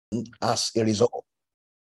as a result?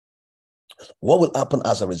 What will happen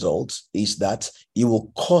as a result is that he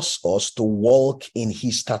will cause us to walk in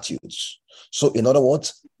his statutes. So in other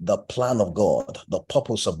words, the plan of God, the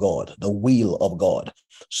purpose of God, the will of God.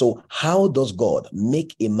 So how does God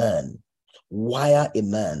make a man, wire a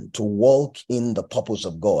man to walk in the purpose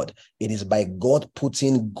of God? It is by God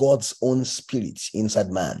putting God's own spirit inside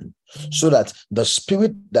man, so that the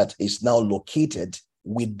spirit that is now located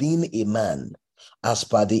within a man, as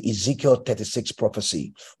per the Ezekiel 36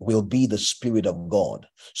 prophecy, will be the Spirit of God.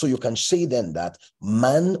 So you can say then that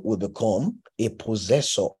man will become a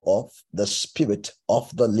possessor of the Spirit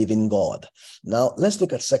of the living God. Now, let's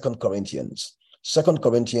look at 2 Corinthians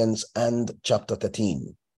and chapter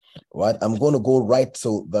 13. Right, I'm going to go right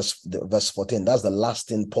to verse 14. That's the last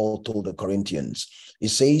thing Paul told the Corinthians. He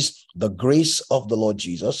says, the grace of the Lord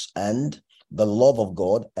Jesus and the love of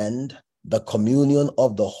God and the communion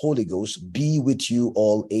of the Holy Ghost be with you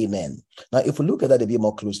all. Amen. Now, if we look at that a bit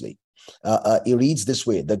more closely, it reads this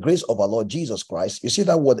way: the grace of our Lord Jesus Christ. You see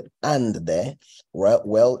that word "and" there, right?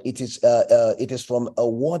 Well, it is from a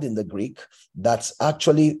word in the Greek that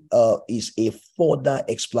actually is a further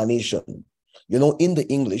explanation. You know, in the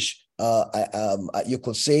English, you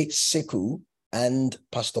could say Seku and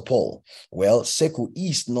Pastor Paul. Well, Seku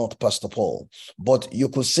is not Pastor Paul, but you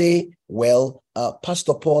could say, well,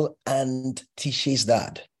 Pastor Paul and Tisha's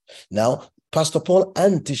dad. Now, Pastor Paul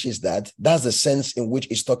and Tisha's dad, that's the sense in which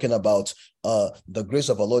it's talking about the grace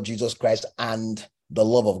of our Lord Jesus Christ and the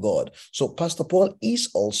love of God. So Pastor Paul is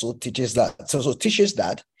also Tisha's dad. So Tisha's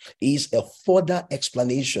dad is a further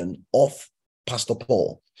explanation of Pastor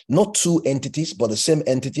Paul. Not two entities, but the same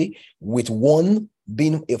entity, with one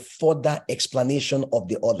being a further explanation of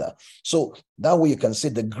the other. So that way you can say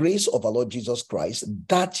the grace of our Lord Jesus Christ,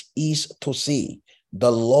 that is to say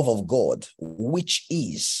the love of God, which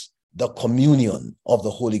is the communion of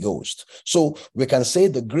the Holy Ghost. So we can say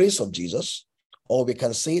the grace of Jesus, or we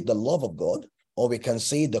can say the love of God, or we can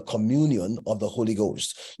say the communion of the Holy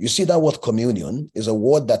Ghost. You see, that word communion is a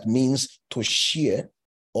word that means to share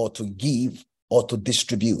or to give or to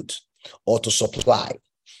distribute or to supply.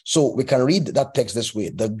 So we can read that text this way: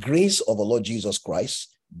 the grace of the Lord Jesus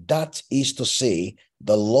Christ, that is to say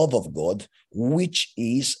the love of God, which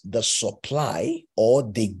is the supply or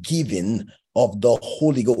the giving of the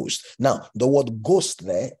Holy Ghost. Now, the word ghost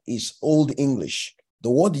there is Old English. The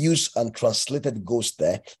word used and translated ghost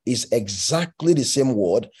there is exactly the same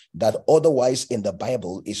word that otherwise in the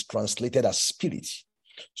Bible is translated as spirit.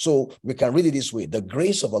 So we can read it this way: the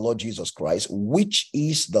grace of our Lord Jesus Christ, which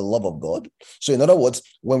is the love of God. So in other words,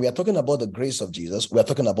 when we are talking about the grace of Jesus, we are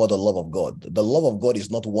talking about the love of God. The love of God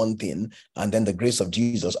is not one thing, and then the grace of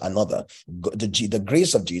Jesus another. The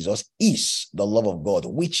grace of Jesus is the love of God,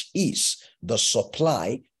 which is the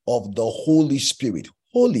supply of the Holy Spirit.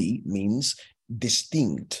 Holy means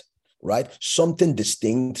distinct, right? Something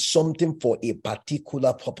distinct, something for a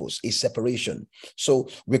particular purpose, a separation. So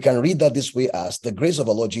we can read that this way as the grace of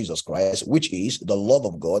our Lord Jesus Christ, which is the love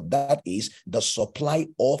of God, that is the supply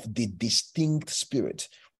of the distinct spirit.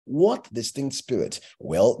 What distinct spirit?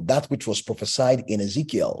 Well, that which was prophesied in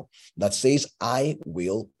Ezekiel that says, I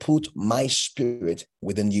will put my spirit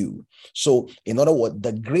within you. So in other words,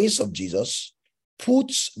 the grace of Jesus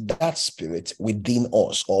puts that spirit within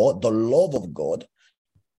us, or the love of God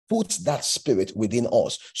puts that spirit within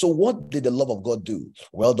us. So what did the love of God do?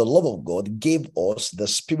 Well, the love of God gave us the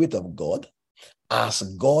Spirit of God, as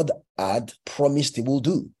God had promised he will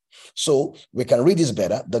do. So we can read this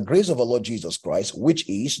better: the grace of our Lord Jesus Christ, which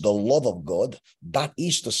is the love of God, that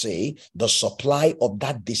is to say the supply of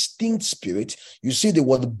that distinct spirit. You see the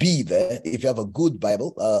word "be" there. If you have a good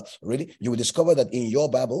Bible, really, you will discover that in your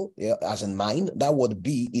Bible, as in mine, that word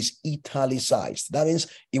 "be" is italicized. That means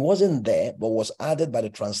it wasn't there, but was added by the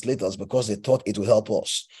translators because they thought it would help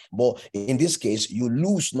us. But in this case, you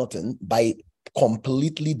lose nothing by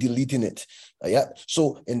completely deleting it.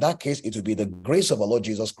 So in that case, it would be the grace of our Lord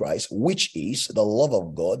Jesus Christ, which is the love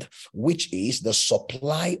of God, which is the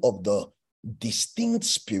supply of the distinct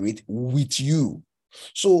spirit with you.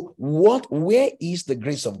 So where is the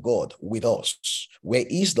grace of God with us? Where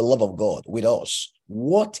is the love of God with us?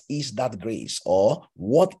 What is that grace, or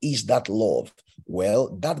what is that love?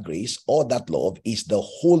 Well, that grace or that love is the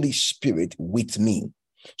Holy Spirit with me.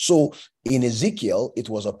 So in Ezekiel, it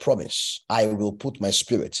was a promise: I will put my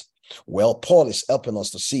spirit. Well, Paul is helping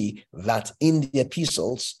us to see that in the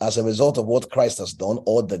epistles, as a result of what Christ has done,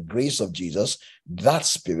 or the grace of Jesus, that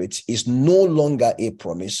spirit is no longer a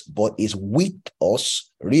promise, but is with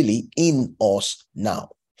us, really in us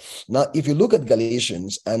now. Now, if you look at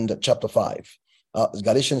Galatians and chapter 5,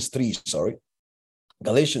 Galatians 3,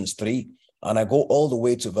 And I go all the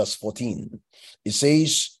way to verse 14. It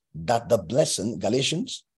says that the blessing,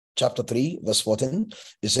 Galatians chapter 3, verse 14,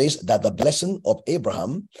 it says that the blessing of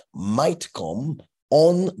Abraham might come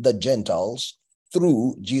on the Gentiles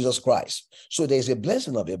through Jesus Christ. So there's a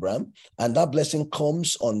blessing of Abraham, and that blessing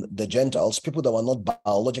comes on the Gentiles, people that were not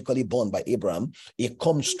biologically born by Abraham. It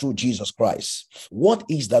comes through Jesus Christ. What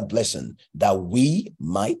is that blessing? That we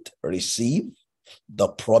might receive the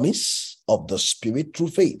promise of the Spirit through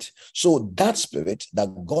faith. So that Spirit that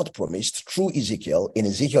God promised through Ezekiel in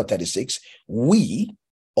Ezekiel 36, we,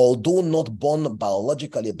 although not born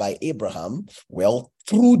biologically by Abraham, well,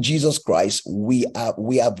 through Jesus Christ, we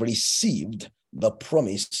have received the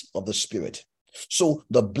promise of the Spirit. So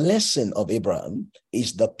the blessing of Abraham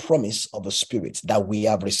is the promise of the Spirit that we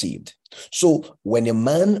have received. So when a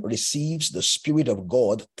man receives the Spirit of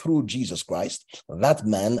God through Jesus Christ, that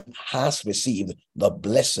man has received the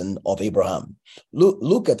blessing of Abraham.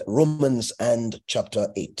 Look at Romans and chapter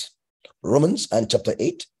 8. Romans and chapter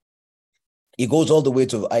 8. It goes all the way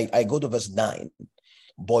to, I go to verse 9.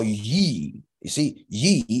 But ye, you see,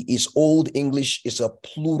 ye is Old English, is a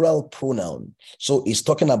plural pronoun. So it's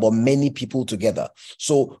talking about many people together.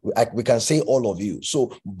 So we can say all of you.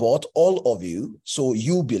 So, but all of you, so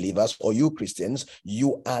you believers or you Christians,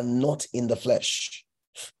 you are not in the flesh,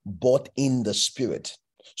 but in the Spirit.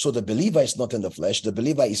 So the believer is not in the flesh, the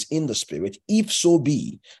believer is in the Spirit, if so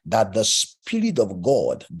be that the Spirit of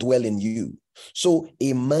God dwell in you. So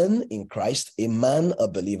a man in Christ, a man, a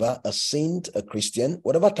believer, a saint, a Christian,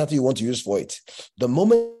 whatever title you want to use for it, the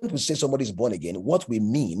moment we say somebody is born again, what we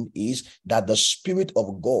mean is that the Spirit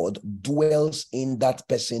of God dwells in that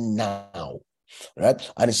person now.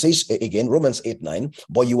 Right? And it says again, Romans 8:9,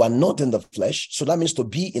 but you are not in the flesh. So that means to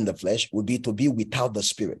be in the flesh would be to be without the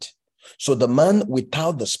Spirit. So the man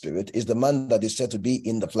without the Spirit is the man that is said to be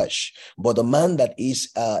in the flesh. But the man that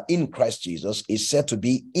is in Christ Jesus is said to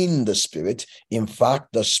be in the Spirit. In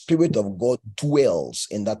fact, the Spirit of God dwells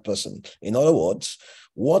in that person. In other words,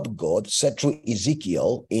 what God said through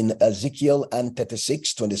Ezekiel in Ezekiel and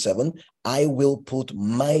 36:27, I will put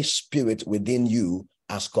my Spirit within you,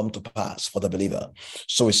 has come to pass for the believer.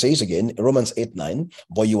 So it says again, Romans 8:9,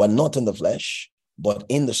 but you are not in the flesh, but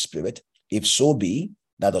in the Spirit, if so be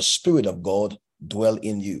that the Spirit of God dwell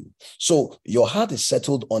in you. So your heart is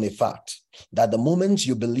settled on a fact that the moment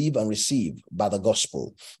you believe and receive by the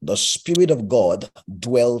gospel, the Spirit of God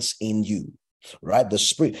dwells in you. Right? The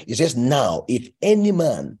Spirit, it says, now, if any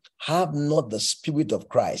man have not the Spirit of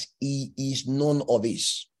Christ, he is none of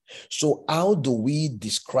his. So how do we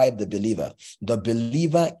describe the believer? The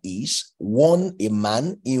believer is one, a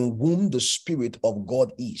man in whom the Spirit of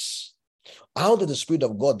God is. How did the Spirit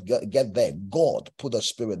of God get there? God put a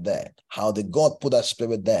Spirit there. How did God put that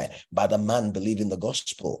Spirit there? By the man believing the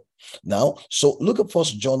gospel. Now, so look at 1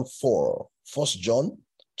 John 4. 1 John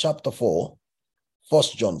chapter 4. 1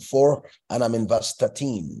 John 4, and I'm in verse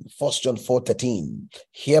 13. 1 John 4:13.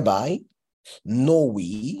 Hereby know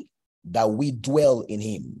we that we dwell in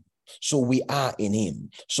him. So we are in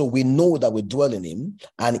him. So we know that we dwell in him,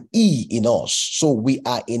 and he in us. So we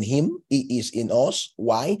are in him. He is in us.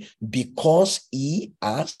 Why? Because he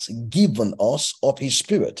has given us of his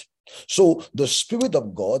Spirit. So the Spirit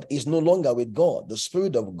of God is no longer with God. The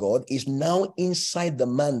Spirit of God is now inside the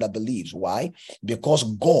man that believes. Why? Because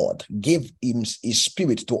God gave him his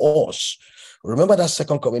Spirit to us. Remember that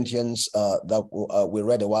 2 Corinthians that we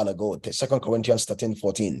read a while ago, 2 Corinthians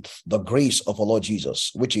 13:14, the grace of our Lord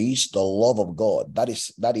Jesus, which is the love of God. That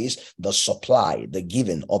is the supply, the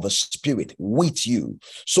giving of a Spirit with you.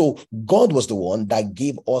 So God was the one that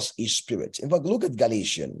gave us his Spirit. In fact, look at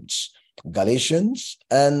Galatians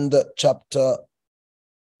and chapter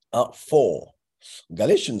 4.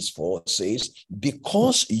 Galatians 4 says,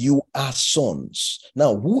 because you are sons.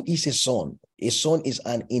 Now, who is a son? A son is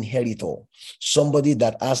an inheritor, somebody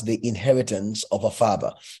that has the inheritance of a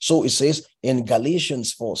father. So it says in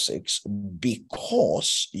Galatians 4:6,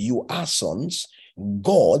 because you are sons,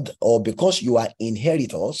 God, or because you are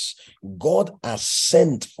inheritors, God has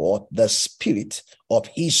sent forth the Spirit of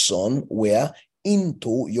his Son where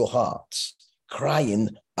into your hearts, crying,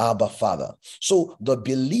 Abba, Father. So the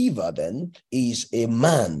believer then is a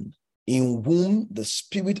man in whom the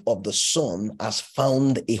Spirit of the Son has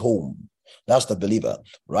found a home. That's the believer,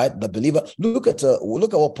 right? The believer. Look at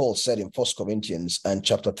what Paul said in 1 Corinthians and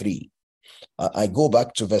chapter 3. I go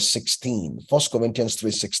back to verse 16, 1 Corinthians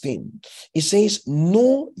 3:16. It says,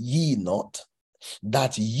 know ye not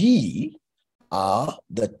that ye are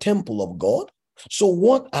the temple of God? So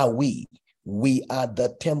what are we? We are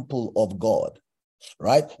the temple of God,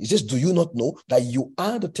 right? It says, do you not know that you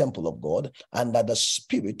are the temple of God and that the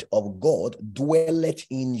Spirit of God dwelleth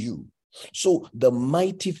in you? So the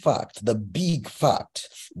mighty fact, the big fact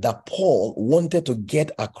that Paul wanted to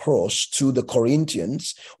get across to the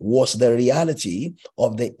Corinthians was the reality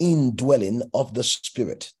of the indwelling of the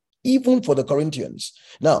Spirit, even for the Corinthians.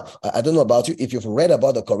 Now, I don't know about you. If you've read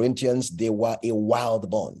about the Corinthians, they were a wild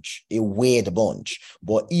bunch, a weird bunch.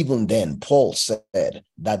 But even then, Paul said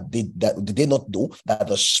that did they not know that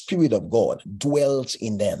the Spirit of God dwells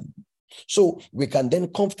in them. So we can then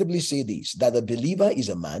comfortably say this, that the believer is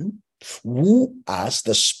a man who has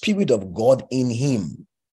the Spirit of God in him,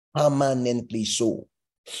 permanently so.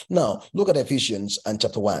 Now, look at Ephesians and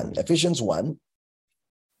chapter 1. Ephesians 1,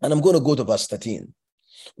 and I'm going to go to verse 13.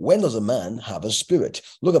 When does a man have a spirit?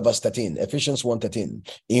 Look at verse 13, Ephesians 1:13.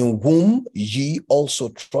 In whom ye also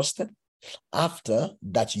trusted, after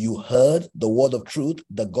that you heard the word of truth,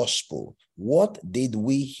 the gospel. What did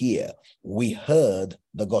we hear? We heard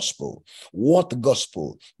the gospel. What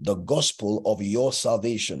gospel? The gospel of your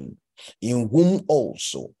salvation, in whom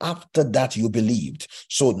also after that you believed.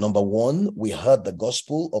 So number one, we heard the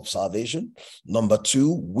gospel of salvation. Number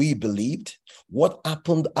two, we believed. What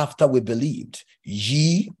happened after we believed?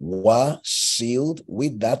 Ye were sealed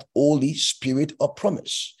with that Holy Spirit of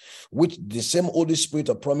promise, which the same Holy Spirit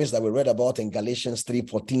of promise that we read about in Galatians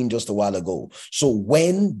 3:14 just a while ago. So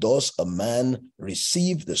when does a man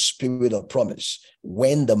receive the Spirit of promise?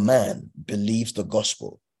 When the man believes the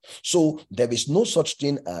gospel. So there is no such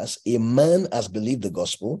thing as a man has believed the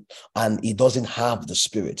gospel and he doesn't have the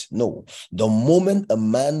Spirit. No, the moment a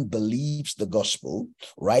man believes the gospel,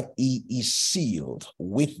 right, he is sealed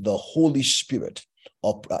with the Holy Spirit.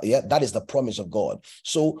 That is the promise of God.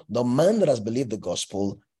 So the man that has believed the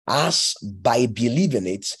gospel has, by believing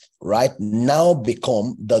it, right, now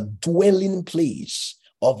become the dwelling place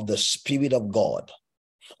of the Spirit of God.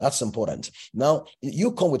 That's important. Now,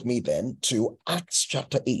 you come with me then to Acts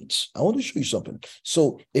chapter 8. I want to show you something.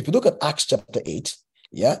 So if you look at Acts chapter 8,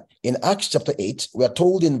 in Acts chapter 8, we are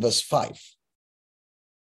told in verse 5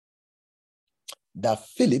 that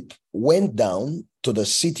Philip went down to the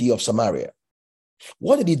city of Samaria.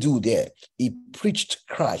 What did he do there? He preached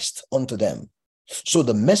Christ unto them. So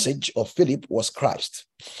the message of Philip was Christ.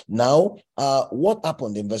 Now, what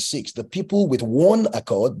happened in verse 6? The people with one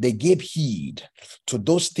accord, they gave heed to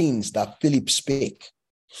those things that Philip spake.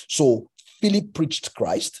 So Philip preached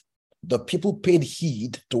Christ. The people paid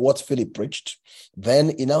heed to what Philip preached. Then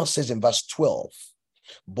it now says in verse 12,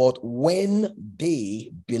 but when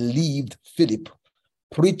they believed Philip,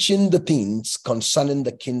 preaching the things concerning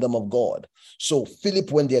the kingdom of God. So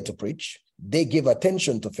Philip went there to preach. They gave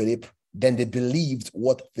attention to Philip. Then they believed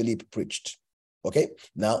what Philip preached. Okay,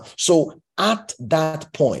 now, so at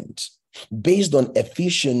that point, based on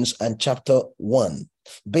Ephesians and chapter 1,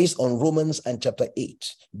 based on Romans and chapter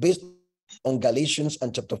 8, based on Galatians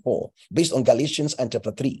and chapter 4, based on Galatians and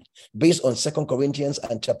chapter 3, based on 2 Corinthians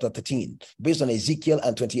and chapter 13, based on Ezekiel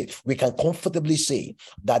and 28, we can comfortably say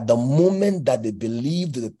that the moment that they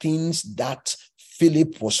believed the things that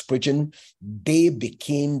Philip was preaching, they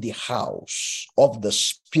became the house of the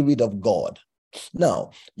Spirit of God.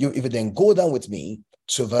 Now, if you then go down with me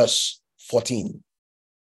to verse 14,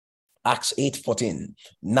 Acts 8:14.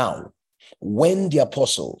 Now, when the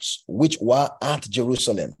apostles which were at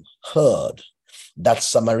Jerusalem heard that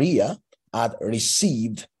Samaria had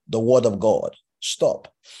received the word of God. Stop.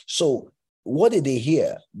 So what did they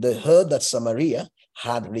hear? They heard that Samaria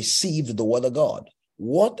had received the word of God.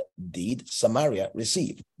 What did Samaria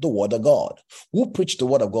receive? The word of God. Who preached the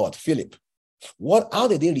word of God? Philip. How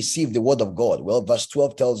did they receive the word of God? Well, verse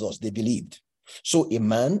 12 tells us they believed. So a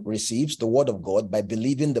man receives the word of God by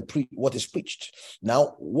believing what is preached.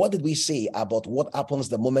 Now, what did we say about what happens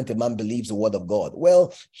the moment a man believes the word of God?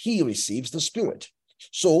 Well, he receives the Spirit.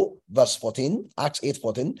 So verse 14, Acts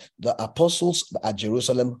 8:14, the apostles at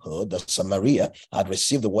Jerusalem heard that Samaria had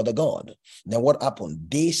received the word of God. Then what happened?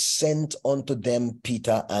 They sent unto them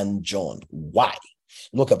Peter and John. Why?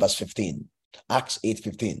 Look at verse 15, Acts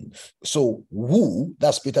 8:15. So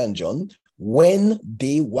that's Peter and John, when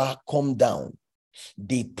they were come down,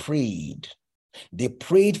 they prayed. They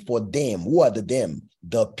prayed for them. Who are the them?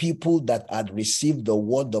 The people that had received the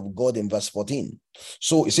word of God in verse 14.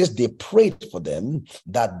 So it says they prayed for them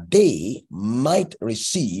that they might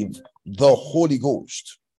receive the Holy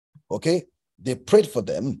Ghost. Okay? They prayed for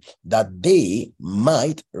them that they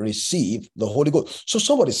might receive the Holy Ghost. So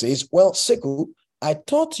somebody says, well, Sekou, I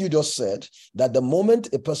thought you just said that the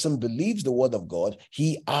moment a person believes the word of God,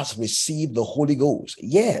 he has received the Holy Ghost.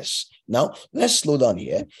 Yes. Now, let's slow down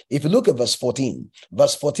here. If you look at verse 14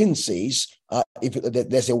 says,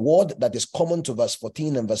 there's a word that is common to verse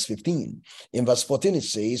 14 and verse 15. In verse 14, it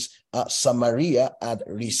says, Samaria had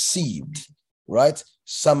received. right?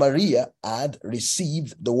 Samaria had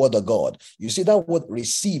received the word of God. You see that word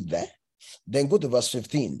received there? Then go to verse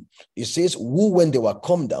 15. It says, who, when they were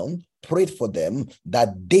come down, prayed for them that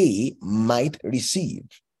they might receive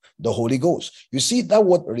the Holy Ghost. You see that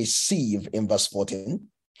word receive in verse 14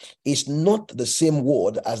 is not the same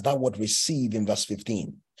word as that word receive in verse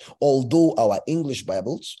 15. Although our English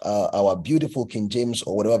Bibles, our beautiful King James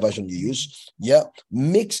or whatever version you use,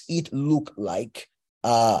 makes it look like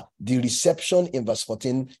the reception in verse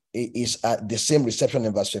 14 is the same reception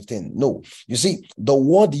in verse 15. No, you see, the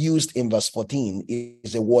word used in verse 14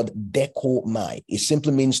 is a word dekomai. It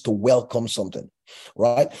simply means to welcome something,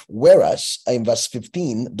 right? Whereas in verse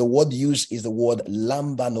 15, the word used is the word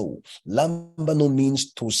lambano. Lambano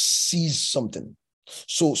means to seize something.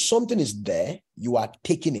 So something is there, you are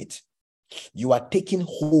taking it. You are taking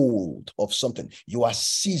hold of something. You are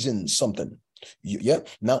seizing something.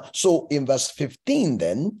 Now, so in verse 15,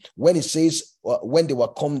 then, when it says, when they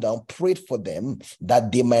were come down, prayed for them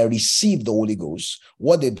that they might receive the Holy Ghost,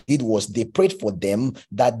 what they did was they prayed for them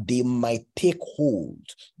that they might take hold,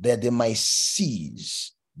 that they might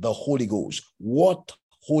seize the Holy Ghost. What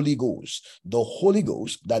Holy Ghost? The Holy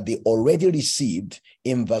Ghost that they already received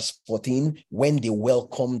in verse 14 when they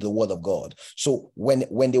welcomed the word of God. So when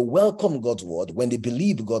they welcome God's word, when they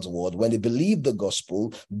believe God's word, when they believe the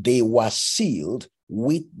gospel, they were sealed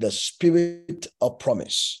with the spirit of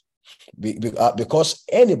promise. Because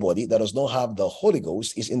anybody that does not have the Holy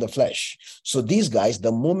Ghost is in the flesh. So these guys,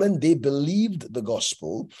 the moment they believed the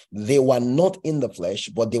gospel, they were not in the flesh,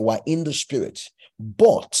 but they were in the spirit.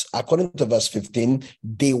 But according to verse 15,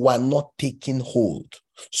 they were not taking hold.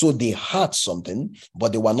 So they had something,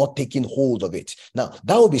 but they were not taking hold of it. Now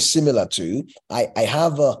that would be similar to I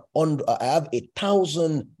have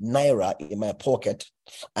 1,000 naira in my pocket,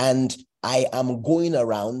 and I am going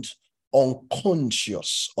around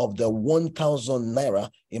unconscious of the 1,000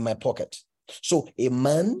 naira in my pocket. So a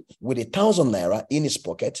man with 1,000 naira in his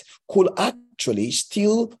pocket could actually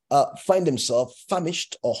still find himself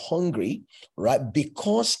famished or hungry, right?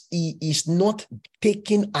 Because he is not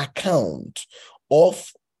taking account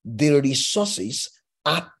of the resources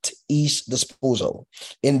at his disposal.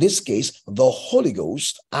 In this case, the Holy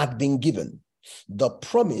Ghost had been given. The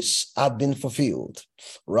promise had been fulfilled,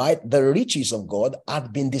 right? The riches of God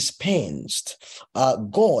had been dispensed.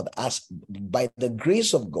 God has, by the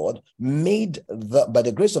grace of God, by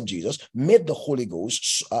the grace of Jesus, made the Holy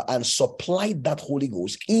Ghost and supplied that Holy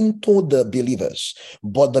Ghost into the believers.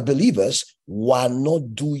 But the believers were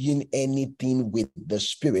not doing anything with the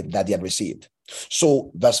Spirit that they had received.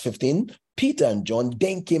 So, verse 15, Peter and John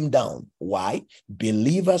then came down. Why?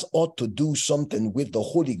 Believers ought to do something with the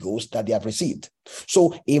Holy Ghost that they have received.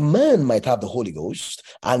 So a man might have the Holy Ghost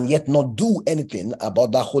and yet not do anything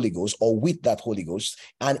about that Holy Ghost or with that Holy Ghost,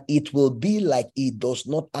 and it will be like he does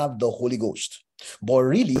not have the Holy Ghost. But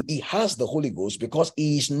really, he has the Holy Ghost because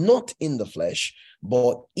he is not in the flesh,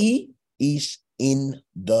 but he is in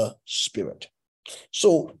the Spirit.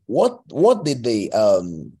 So what did they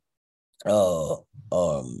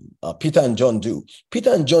Peter and John do?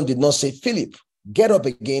 Peter and John did not say, Philip, get up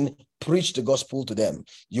again, preach the gospel to them.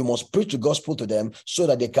 You must preach the gospel to them so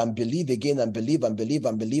that they can believe again and believe and believe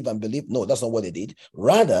and believe and believe. No, that's not what they did.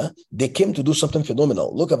 Rather, they came to do something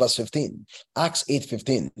phenomenal. Look at verse 15, Acts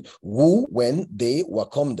 8:15. Who, when they were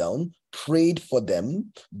come down, prayed for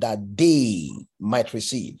them that they might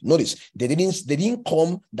receive. Notice, they didn't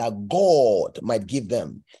come that God might give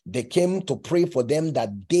them. They came to pray for them that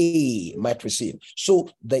they might receive. So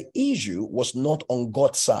the issue was not on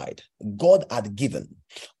God's side. God had given,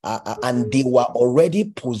 and they were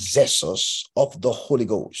already possessors of the Holy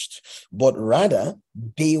Ghost, but rather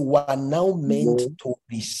they were now meant to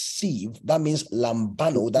receive. That means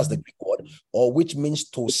lambano, that's the Greek word, or which means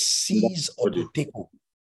to seize or to take hold.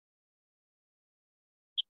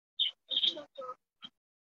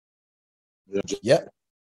 Yeah.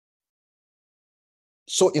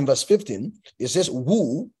 So in verse 15, it says,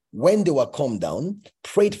 who, when they were come down,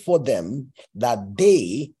 prayed for them that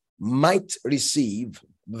they might receive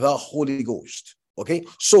the Holy Ghost. Okay.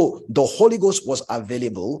 So the Holy Ghost was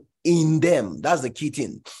available in them. That's the key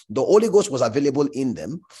thing. The Holy Ghost was available in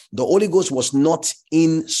them. The Holy Ghost was not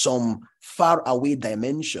in some far away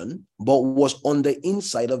dimension, but was on the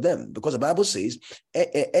inside of them, because the Bible says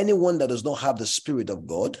anyone that does not have the Spirit of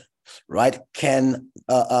God, right,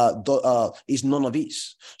 is none of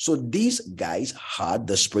his. So these guys had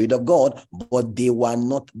the Spirit of God, but they were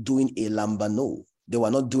not doing a lambano. They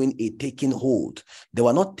were not doing a taking hold. They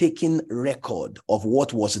were not taking record of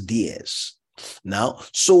what was theirs. Now,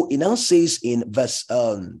 so it now says in verse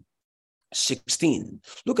 16.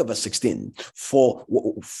 Look at verse 16. For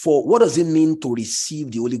what does it mean to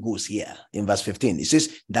receive the Holy Ghost here? In verse 15, it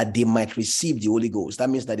says that they might receive the Holy Ghost. That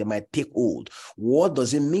means that they might take hold. What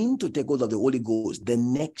does it mean to take hold of the Holy Ghost? The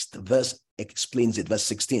next verse explains it. Verse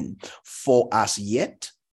 16. For as yet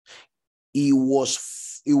he was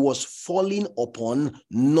falling upon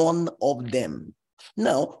none of them.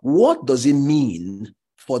 Now, what does it mean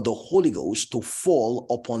for the Holy Ghost to fall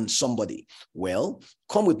upon somebody? Well,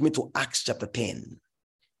 come with me to Acts chapter 10.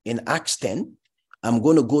 In Acts 10, I'm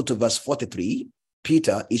going to go to verse 43.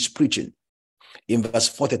 Peter is preaching. In verse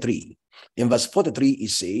 43,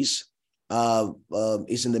 it says,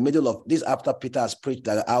 it's in the middle of this, after Peter has preached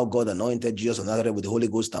that how God anointed Jesus of Nazareth with the Holy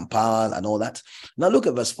Ghost and power and all that. Now look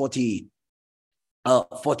at verse 43.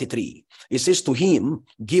 It says, to him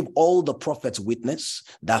give all the prophets witness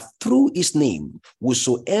that through his name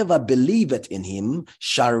whosoever believeth in him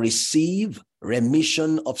shall receive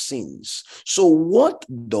remission of sins. So what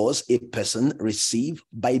does a person receive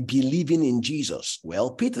by believing in Jesus?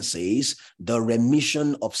 Well, Peter says the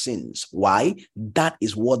remission of sins. Why? That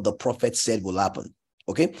is what the prophet said will happen.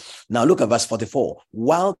 Okay, now look at verse 44.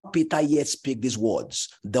 While Peter yet spake these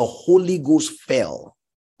words, the Holy Ghost fell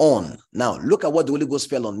on. Now, look at what the Holy Ghost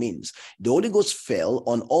fell on means. The Holy Ghost fell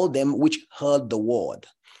on all them which heard the word.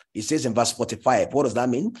 It says in verse 45, what does that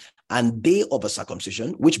mean? And they of a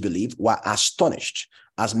circumcision which believed were astonished,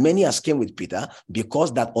 as many as came with Peter,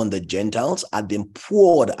 because that on the Gentiles had been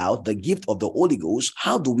poured out the gift of the Holy Ghost.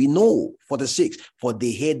 How do we know? 46, for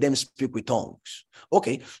they heard them speak with tongues.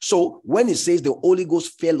 Okay, so when it says the Holy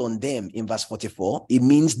Ghost fell on them in verse 44, it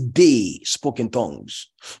means they spoke in tongues.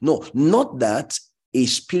 No, not that a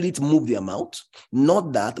spirit moved their mouth,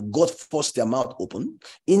 not that God forced their mouth open.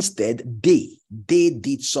 Instead, they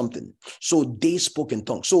did something. So they spoke in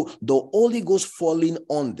tongues. So the Holy Ghost falling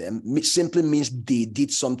on them simply means they did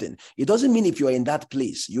something. It doesn't mean if you're in that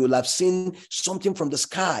place, you will have seen something from the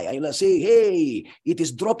sky and you'll say, hey, it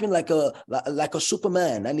is dropping like a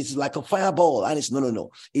Superman and it's like a fireball. And it's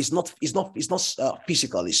no. It's not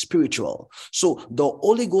physical, it's spiritual. So the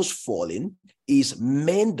Holy Ghost falling is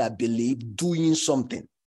men that believe doing something.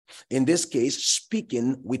 In this case,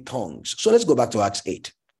 speaking with tongues. So let's go back to Acts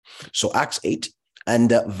 8. So Acts 8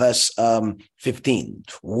 and verse 15.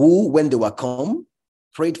 Who, when they were come,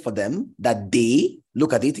 prayed for them that they,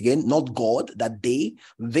 look at it again, not God, that they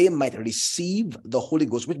might receive the Holy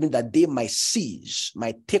Ghost, which means that they might seize,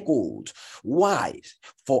 might take hold. Why?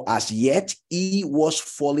 For as yet he was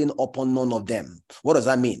falling upon none of them. What does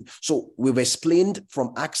that mean? So we've explained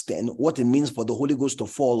from Acts 10 what it means for the Holy Ghost to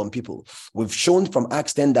fall on people. We've shown from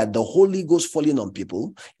Acts 10 that the Holy Ghost falling on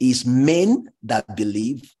people is men that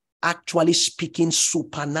believe actually speaking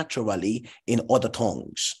supernaturally in other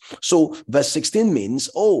tongues. So verse 16 means,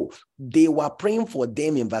 they were praying for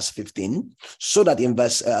them in verse 15, so that in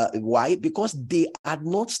verse, why? Because they had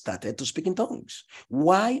not started to speak in tongues.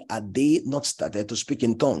 Why had they not started to speak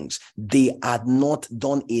in tongues? They had not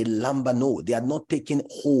done a lambano. They had not taken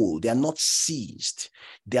hold. They are not seized.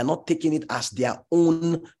 They are not taking it as their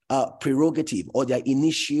own prerogative or their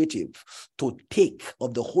initiative to take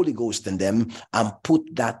of the Holy Ghost in them and put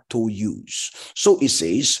that to use. So it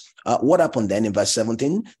says, what happened then in verse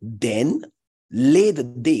 17? Then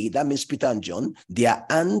laid they, that means Peter and John, their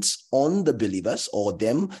hands on the believers or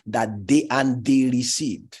them that they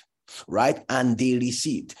received. Right? And they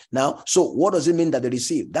received. Now, so what does it mean that they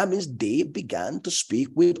received? That means they began to speak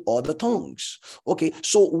with other tongues. Okay,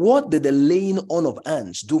 so what did the laying on of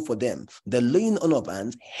hands do for them? The laying on of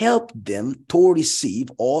hands helped them to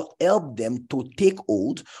receive or help them to take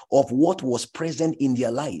hold of what was present in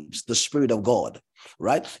their lives, the Spirit of God.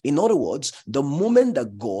 Right? In other words, the moment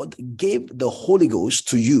that God gave the Holy Ghost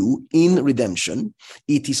to you in redemption,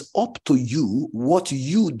 it is up to you what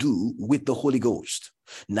you do with the Holy Ghost.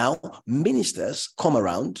 Now, ministers come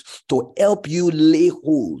around to help you lay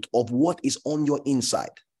hold of what is on your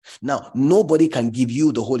inside. Now, nobody can give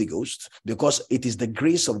you the Holy Ghost because it is the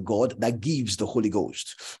grace of God that gives the Holy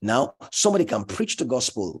Ghost. Now, somebody can preach the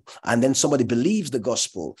gospel and then somebody believes the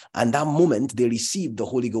gospel, and that moment they receive the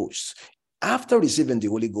Holy Ghost. After receiving the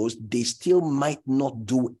Holy Ghost, they still might not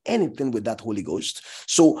do anything with that Holy Ghost.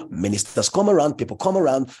 So ministers come around, people come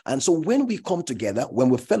around. And so when we come together, when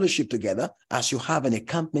we fellowship together, as you have in a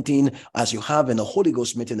camp meeting, as you have in a Holy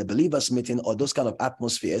Ghost meeting, a believers meeting, or those kind of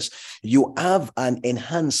atmospheres, you have an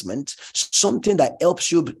enhancement, something that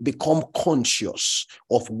helps you become conscious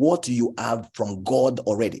of what you have from God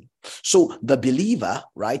already. So the believer,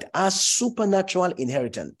 right, has supernatural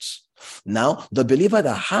inheritance. Now, the believer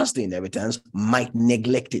that has the inheritance might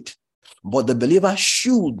neglect it, but the believer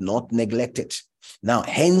should not neglect it. Now,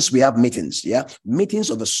 hence we have meetings, meetings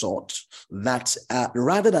of a sort that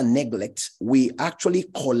rather than neglect, we actually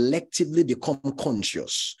collectively become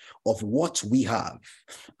conscious of what we have,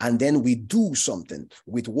 and then we do something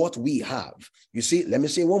with what we have. You see, let me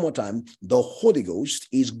say one more time, the Holy Ghost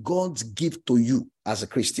is God's gift to you as a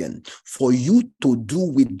Christian for you to do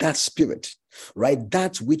with that Spirit, right?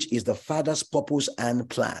 That which is the Father's purpose and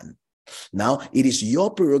plan. Now, it is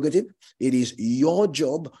your prerogative, it is your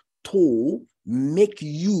job to make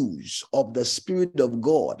use of the Spirit of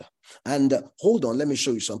God. And hold on, let me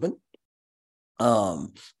show you something.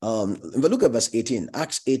 Look at verse 18,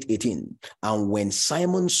 Acts 8:18. And when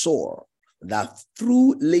Simon saw that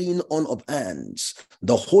through laying on of hands,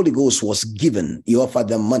 the Holy Ghost was given, he offered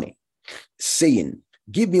them money, saying,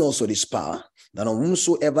 give me also this power, that on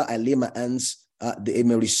whomsoever I lay my hands, they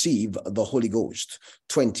may receive the Holy Ghost.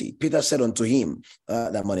 20. Peter said unto him,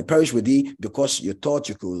 that money perish with thee, because you thought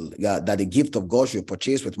you could, that the gift of God should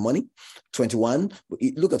purchase with money. 21.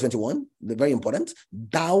 Look at 21. Very important.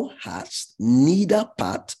 Thou hast neither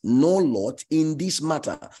part nor lot in this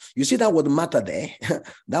matter. You see that word matter there?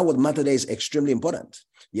 That word matter there is extremely important.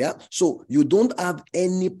 Yeah. So you don't have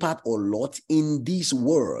any part or lot in these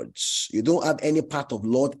words. You don't have any part of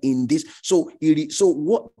lot in this. So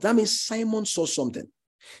what that means, Simon saw something.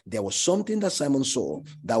 There was something that Simon saw,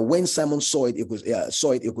 that when Simon saw it, it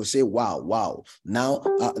could say, wow. Now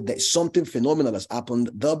there's something phenomenal has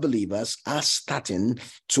happened. The believers are starting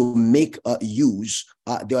to make use.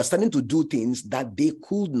 They are starting to do things that they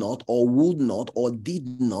could not or would not or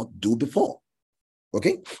did not do before.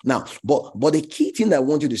 Okay. Now, but the key thing that I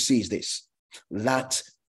want you to see is this, that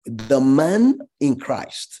the man in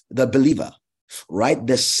Christ, the believer, right,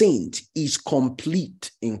 the saint is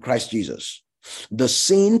complete in Christ Jesus. The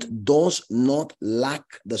saint does not lack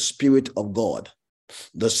the Spirit of God.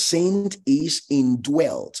 The saint is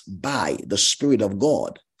indwelt by the Spirit of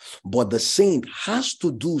God, but the saint has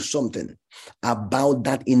to do something about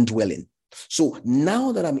that indwelling. So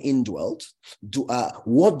now that I'm indwelt,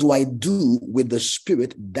 what do I do with the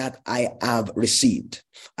Spirit that I have received?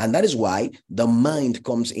 And that is why the mind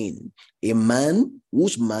comes in. A man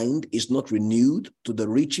whose mind is not renewed to the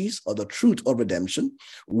riches or the truth of redemption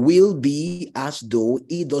will be as though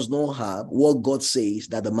he does not have what God says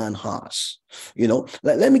that the man has. You know,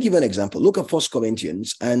 let me give you an example. Look at 1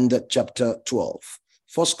 Corinthians and chapter 12.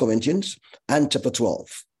 1 Corinthians and chapter 12.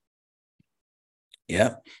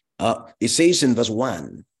 Yeah. It says in verse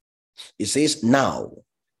 1, it says, now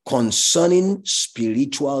concerning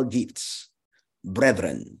spiritual gifts,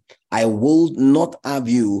 brethren, I will not have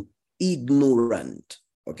you ignorant.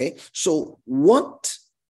 Okay. So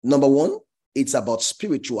number one, it's about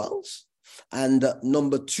spirituals. And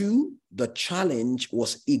number two, the challenge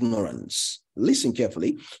was ignorance. Listen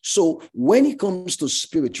carefully. So when it comes to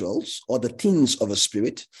spirituals or the things of a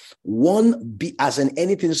spirit, as in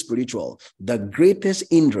anything spiritual, the greatest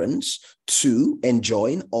hindrance to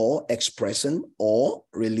enjoying or expressing or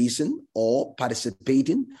releasing or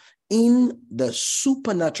participating in the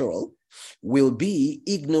supernatural will be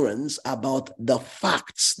ignorance about the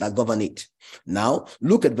facts that govern it. Now,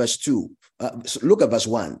 look at verse 2. Look at verse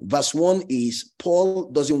 1. Verse 1 is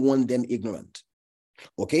Paul doesn't want them ignorant.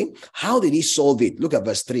 Okay, how did he solve it? Look at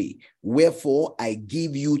verse 3. Wherefore I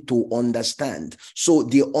give you to understand. So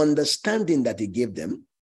the understanding that he gave them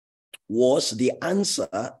was the answer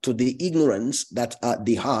to the ignorance that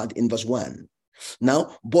they had in verse 1.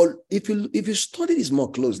 Now, but if you study this more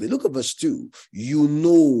closely, look at verse 2. You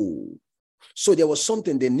know. So there was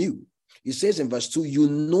something they knew. It says in verse 2, you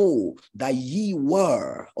know that ye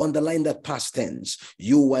were, underline that past tense,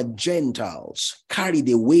 you were Gentiles, carried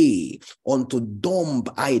away unto dumb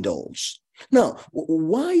idols. Now,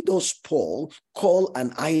 why does Paul call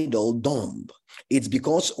an idol dumb? It's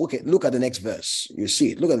because, okay, look at the next verse. You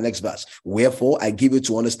see it. Look at the next verse. Wherefore I give you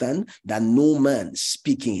to understand that no man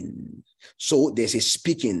speaking. So there's a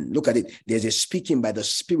speaking. Look at it. There's a speaking by the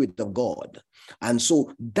Spirit of God. And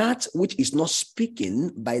so that which is not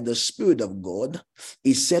speaking by the Spirit of God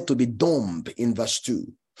is said to be dumb in verse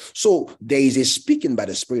 2. So there is a speaking by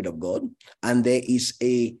the Spirit of God, and there is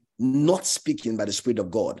a not speaking by the Spirit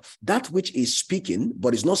of God. That which is speaking,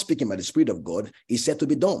 but is not speaking by the Spirit of God, is said to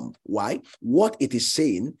be dumb. Why? What it is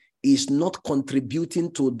saying is not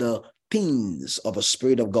contributing to the things of the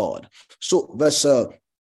Spirit of God. So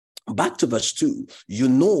back to verse 2, you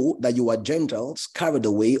know that you are Gentiles carried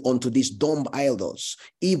away unto these dumb idols,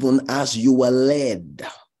 even as you were led.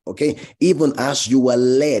 Okay, even as you were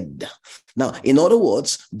led. Now, in other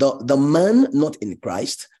words, the man not in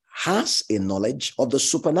Christ has a knowledge of the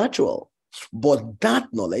supernatural. But that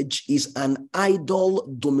knowledge is an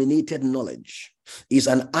idol-dominated knowledge, is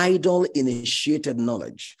an idol-initiated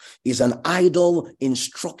knowledge, is an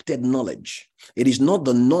idol-instructed knowledge. It is not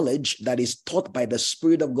the knowledge that is taught by the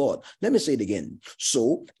Spirit of God. Let me say it again.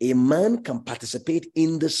 So a man can participate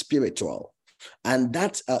in the spiritual, and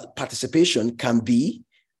that participation can be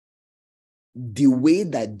the way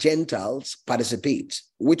that Gentiles participate,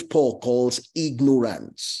 which Paul calls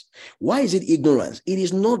ignorance. Why is it ignorance? It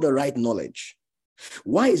is not the right knowledge.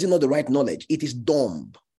 Why is it not the right knowledge? It is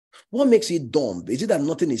dumb. What makes it dumb? Is it that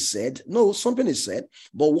nothing is said? No, something is said,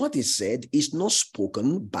 but what is said is not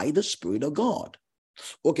spoken by the Spirit of God.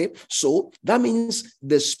 Okay, so that means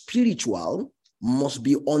the spiritual must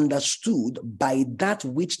be understood by that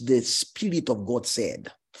which the Spirit of God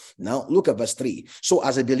said. Now, look at verse 3. So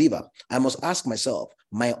as a believer, I must ask myself,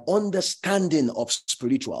 my understanding of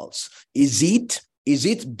spirituals, is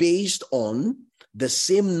it based on the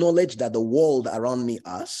same knowledge that the world around me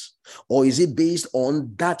has? Or is it based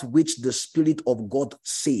on that which the Spirit of God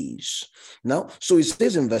says? Now, so it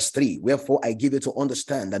says in verse 3, wherefore I give you to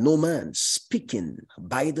understand that no man speaking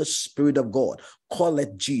by the Spirit of God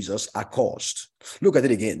calleth Jesus accursed. Look at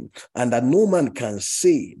it again. And that no man can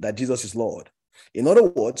say that Jesus is Lord. In other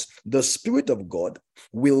words, the Spirit of God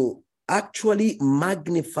will actually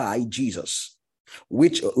magnify Jesus,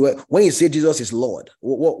 which when you say Jesus is Lord,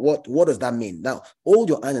 what does that mean? Now, hold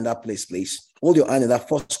your hand in that place, please. Hold your hand in that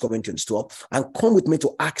 1 Corinthians 12 and come with me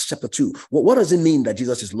to Acts chapter 2. What does it mean that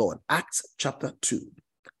Jesus is Lord? Acts chapter 2.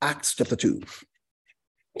 Acts chapter 2.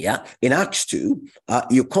 Yeah, in Acts 2,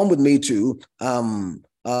 you come with me to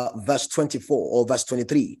verse 24 or verse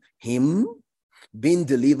 23. Him being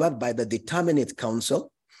delivered by the determinate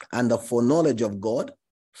counsel and the foreknowledge of God,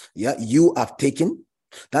 yeah, you have taken.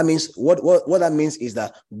 That means what that means is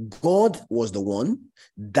that God was the one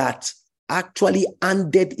that actually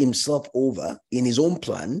handed himself over in his own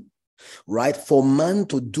plan, right, for man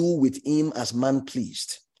to do with him as man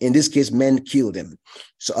pleased. In this case, men killed him.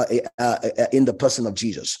 So in the person of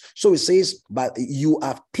Jesus. So it says, but you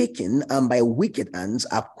have taken and by wicked hands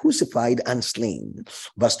have crucified and slain.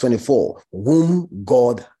 Verse 24, whom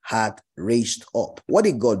God had raised up. What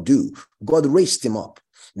did God do? God raised him up.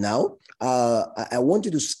 Now, I want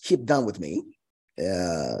you to skip down with me.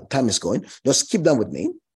 Time is going. Just skip down with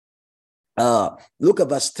me. Look at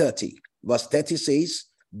verse 30. Verse 30 says,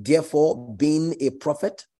 therefore, being a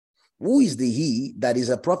prophet, who is the he that is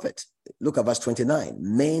a prophet? Look at verse 29.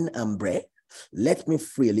 Men and brethren, let me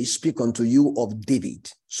freely speak unto you of David.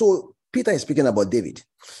 So Peter is speaking about David.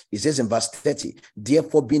 He says in verse 30,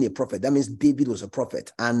 therefore being a prophet, that means David was a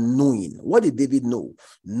prophet, and knowing. What did David know?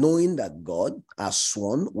 Knowing that God has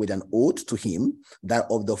sworn with an oath to him that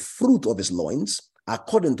of the fruit of his loins,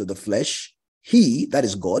 according to the flesh, he, that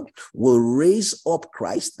is God, will raise up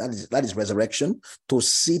Christ, that is resurrection, to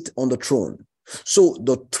sit on the throne. So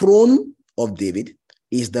the throne of David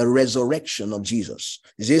is the resurrection of Jesus.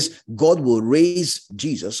 It says God will raise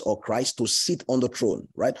Jesus or Christ to sit on the throne,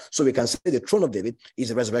 right? So we can say the throne of David is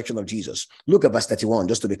the resurrection of Jesus. Look at verse 31,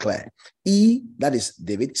 just to be clear. He, that is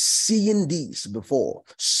David, seeing these before,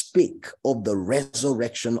 spake of the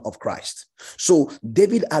resurrection of Christ. So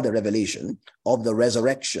David had a revelation of the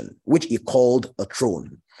resurrection, which he called a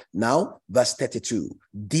throne. Now, verse 32,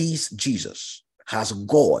 this Jesus has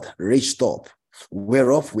God raised up,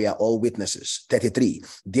 whereof we are all witnesses. 33,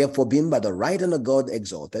 therefore being by the right hand of God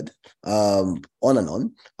exalted, on and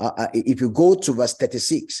on. If you go to verse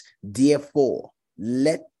 36, therefore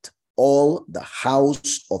let all the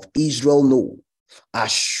house of Israel know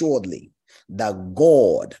assuredly that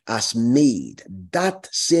God has made that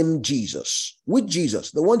same Jesus, which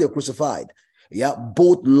Jesus, the one they crucified, yeah,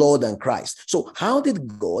 both Lord and Christ. So how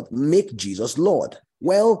did God make Jesus Lord?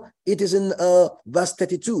 Well, it is in verse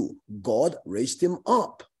 32, God raised him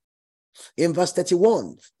up. In verse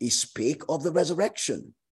 31, he spake of the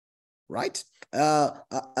resurrection, right?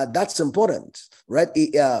 That's important, right?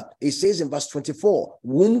 It says in verse 24,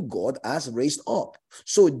 whom God has raised up.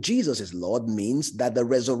 So Jesus is Lord means that the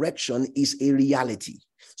resurrection is a reality.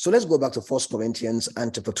 So let's go back to 1 Corinthians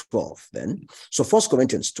and chapter 12 then. So 1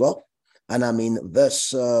 Corinthians 12, and I mean verse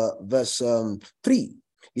 3,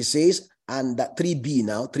 it says, and that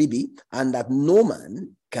 3b, and that no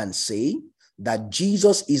man can say that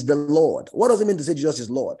Jesus is the Lord. What does it mean to say Jesus is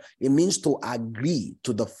Lord? It means to agree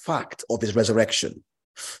to the fact of his resurrection.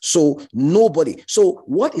 So nobody. So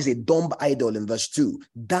what is a dumb idol in verse 2?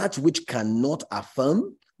 That which cannot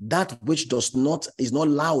affirm, that which is not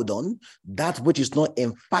loud on, that which is not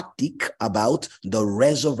emphatic about the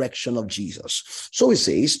resurrection of Jesus. So it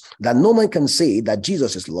says that no man can say that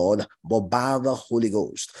Jesus is Lord, but by the Holy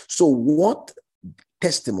Ghost. So what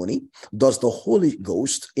testimony does the Holy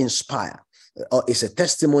Ghost inspire? It's a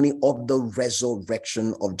testimony of the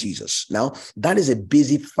resurrection of Jesus. Now, that is a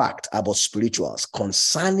basic fact about spirituals.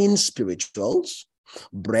 Concerning spirituals,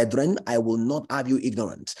 brethren, I will not have you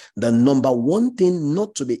ignorant. The number one thing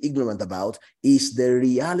not to be ignorant about is the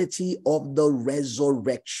reality of the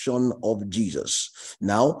resurrection of Jesus.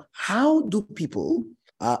 Now, how do people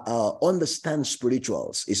understand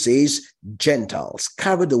spirituals? It says Gentiles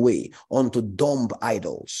carried away onto dumb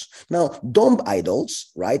idols. Now, dumb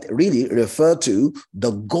idols, right, really refer to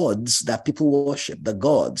the gods that people worship, the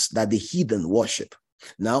gods that the heathen worship.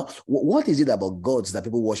 Now, what is it about gods that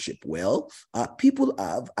people worship? Well, people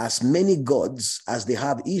have as many gods as they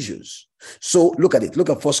have issues. So look at it.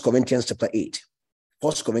 Look at 1 Corinthians chapter 8.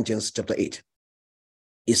 1 Corinthians chapter 8.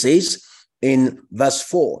 It says in verse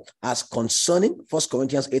 4, as concerning, 1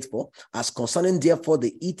 Corinthians 8:4, as concerning therefore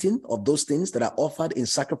the eating of those things that are offered in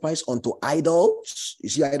sacrifice unto idols, you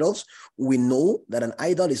see idols, we know that an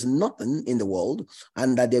idol is nothing in the world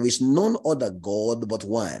and that there is none other God but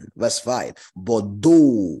one. Verse 5, but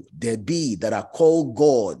though there be that are called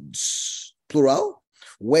gods, plural,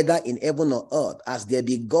 whether in heaven or earth, as there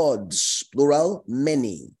be gods, plural,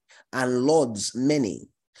 many, and lords, many.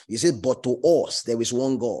 You see, but to us, there is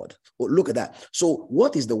one God. Well, look at that. So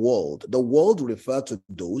what is the world? The world refers to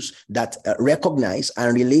those that recognize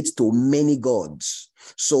and relate to many gods.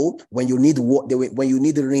 So when you need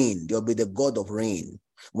rain, there'll be the God of rain.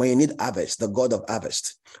 When you need harvest, the God of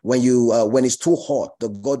harvest. When it's too hot, the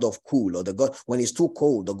God of cool, or the God when it's too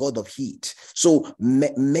cold, the God of heat. So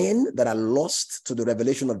men that are lost to the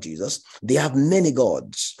revelation of Jesus, they have many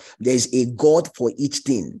gods. There is a God for each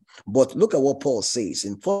thing. But look at what Paul says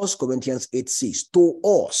in 1 Corinthians 8:6. To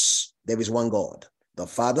us, there is one God, the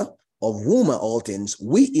Father, of whom are all things,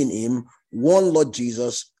 we in him, one Lord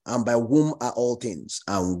Jesus, and by whom are all things,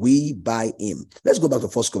 and we by him. Let's go back to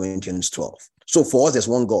 1 Corinthians 12. So for us, there's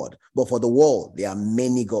one God, but for the world, there are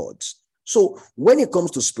many gods. So when it comes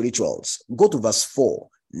to spirituals, go to verse 4.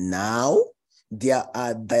 Now, there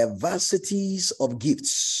are diversities of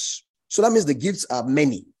gifts. So that means the gifts are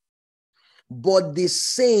many, but the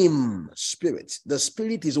same Spirit. The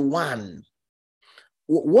Spirit is one.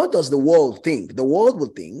 What does the world think? The world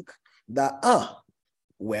will think that,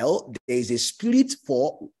 well, there is a spirit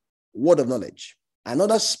for word of knowledge,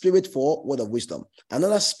 another spirit for word of wisdom,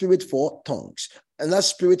 another spirit for tongues, another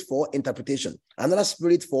spirit for interpretation, another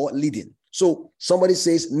spirit for leading. So somebody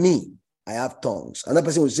says, me, I have tongues. Another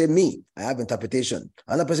person will say, me, I have interpretation.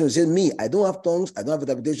 Another person will say, me, I don't have tongues, I don't have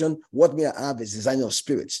interpretation. What may I have is design of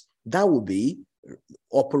spirits. That will be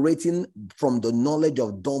operating from the knowledge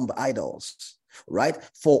of dumb idols. Right?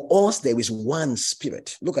 For us, there is one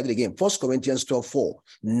Spirit. Look at it again. 1 Corinthians 12:4.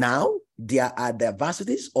 Now, there are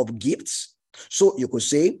diversities of gifts. So you could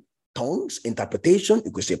say tongues, interpretation,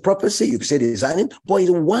 you could say prophecy, you could say designing, but it's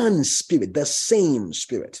one Spirit, the same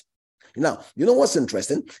Spirit. Now, you know what's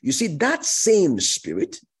interesting? You see, that same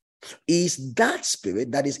Spirit is that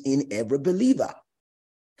Spirit that is in every believer.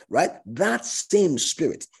 Right? That same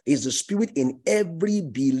Spirit is the Spirit in every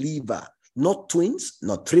believer. Not twins,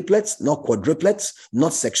 not triplets, not quadruplets,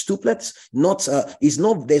 not sextuplets,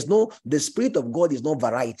 the Spirit of God is not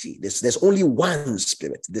variety. There's only one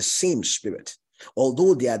Spirit, the same Spirit,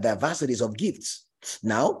 although there are diversities of gifts.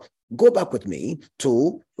 Now, go back with me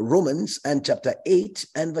to Romans and chapter 8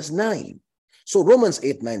 and verse 9. So Romans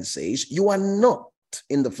 8:9 says, you are not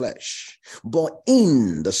in the flesh, but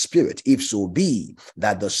in the Spirit, if so be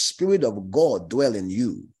that the Spirit of God dwell in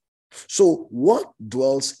you. So what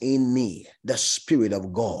dwells in me? The Spirit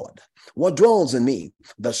of God. What dwells in me?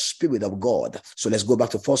 The Spirit of God. So let's go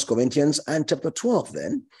back to 1 Corinthians and chapter 12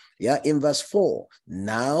 then. Yeah, in verse 4.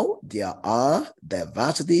 Now there are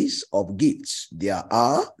diversities of gifts. There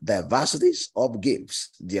are diversities of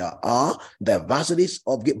gifts. There are diversities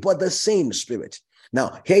of gifts, but the same Spirit.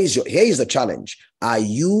 Now, here is the challenge. Are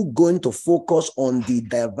you going to focus on the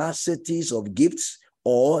diversities of gifts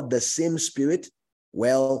or the same Spirit?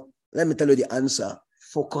 Well, let me tell you the answer.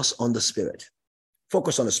 Focus on the Spirit.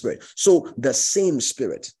 Focus on the Spirit. So the same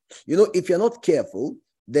Spirit. You know, if you're not careful,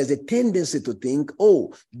 there's a tendency to think,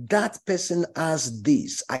 oh, that person has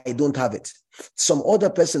this. I don't have it. Some other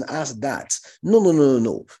person has that.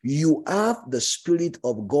 No. You have the Spirit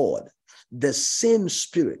of God. The same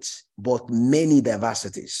Spirit, but many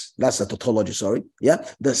diversities. That's a tautology, sorry. Yeah.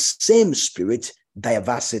 The same Spirit,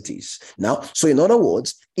 diversities. Now, so in other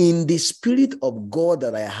words, in the Spirit of God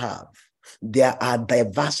that I have, there are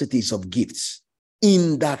diversities of gifts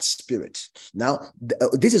in that Spirit. Now,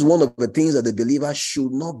 this is one of the things that the believer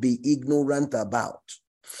should not be ignorant about.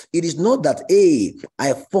 It is not that, hey,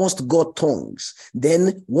 I first got tongues.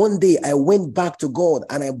 Then one day I went back to God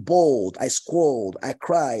and I bawled, I squalled, I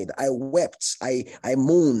cried, I wept, I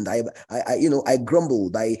moaned, I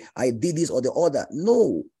grumbled, I did this or the other.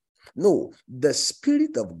 No, the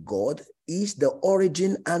Spirit of God is the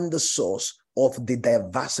origin and the source of the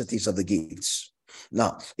diversities of the gifts.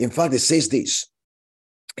 Now, in fact, it says this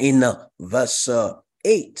in verse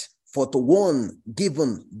 8, for to one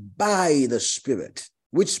given by the Spirit.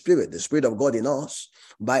 Which Spirit? The Spirit of God in us.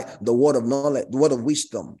 By the word of knowledge, the word of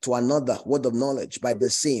wisdom. To another, word of knowledge. By the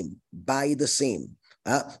same.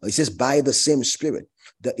 It says by the same Spirit.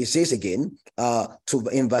 It says again,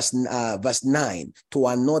 in verse 9, to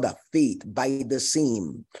another faith by the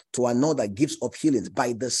same, to another gifts of healings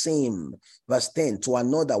by the same. Verse 10, to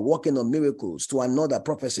another working of miracles, to another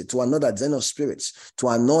prophecy, to another discerning of spirits, to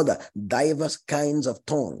another diverse kinds of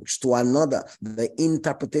tongues, to another the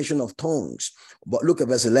interpretation of tongues. But look at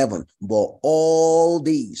verse 11, but all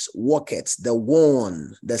these worketh the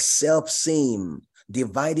one, the self same,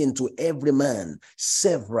 dividing to every man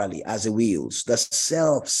severally as he wills, the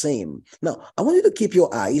self same. Now, I want you to keep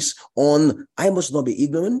your eyes on, I must not be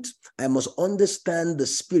ignorant. I must understand the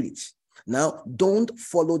Spirit. Now, don't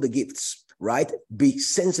follow the gifts, right? Be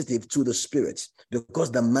sensitive to the Spirit, because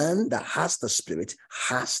the man that has the Spirit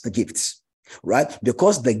has the gifts, right?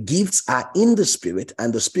 Because the gifts are in the Spirit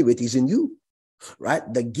and the Spirit is in you. Right?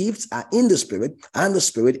 The gifts are in the Spirit and the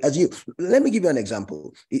Spirit as you. Let me give you an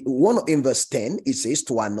example. In verse 10, it says,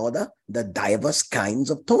 to another, the diverse kinds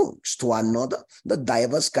of tongues. To another, the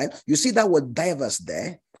diverse kind. You see that word diverse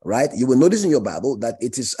there, right? You will notice in your Bible that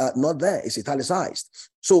it is not there. It's italicized.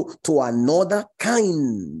 So to another,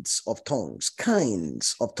 kinds of tongues.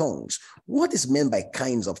 Kinds of tongues. What is meant by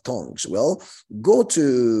kinds of tongues? Well, go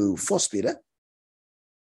to 1 Peter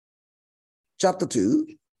chapter 2.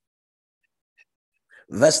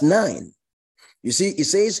 Verse 9, you see, it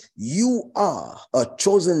says, you are a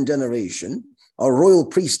chosen generation, a royal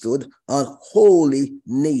priesthood, a holy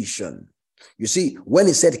nation. You see, when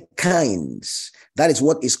it said kinds, that is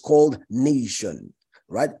what is called nation,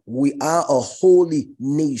 right? We are a holy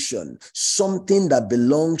nation, something that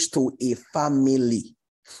belongs to a family,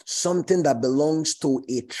 something that belongs to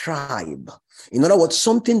a tribe. In other words,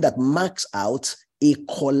 something that marks out a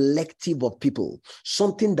collective of people,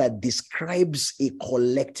 something that describes a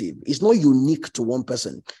collective. It's not unique to one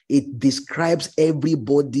person. It describes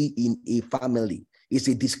everybody in a family. It's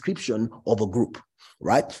a description of a group,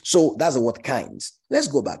 right? So that's the word kinds. Let's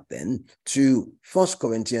go back then to 1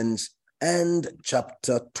 Corinthians and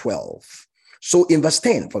chapter 12. So in verse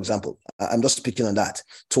 10, for example, I'm just speaking on that.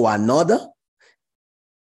 To another,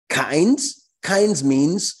 kinds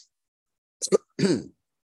means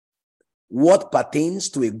what pertains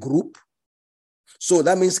to a group. So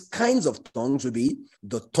that means kinds of tongues will be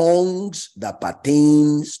the tongues that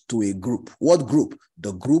pertains to a group. What group?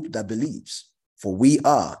 The group that believes. For we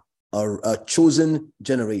are a chosen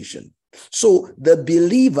generation. So the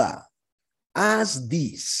believer has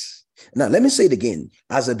this. Now, let me say it again.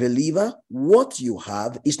 As a believer, what you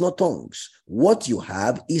have is not tongues. What you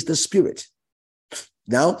have is the Spirit.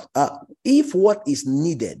 Now, if what is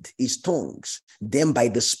needed is tongues, then by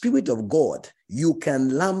the Spirit of God, you can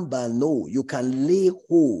know, you can lay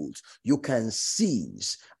hold, you can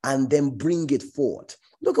seize, and then bring it forth.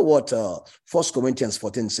 Look at what 1 Corinthians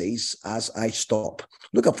 14 says as I stop.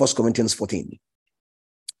 Look at 1 Corinthians 14.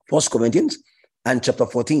 1 Corinthians and chapter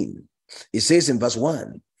 14. It says in verse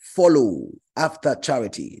 1, follow after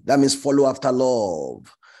charity. That means follow after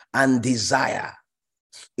love and desire.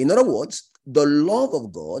 In other words, the love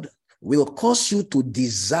of God will cause you to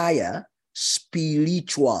desire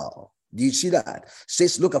spiritual. Do you see that? It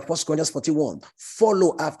says, look at 1 Corinthians 41.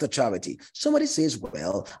 Follow after charity. Somebody says,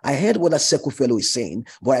 well, I heard what that Seku fellow is saying,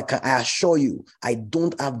 but I assure you, I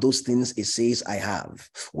don't have those things it says I have.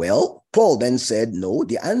 Well, Paul then said, no,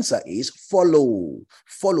 the answer is follow.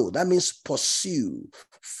 Follow. That means pursue.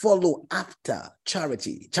 Follow after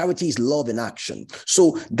charity. Charity is love in action.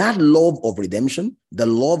 So that love of redemption, the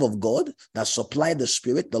love of God that supplied the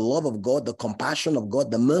Spirit, the love of God, the compassion of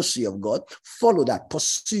God, the mercy of God, follow that,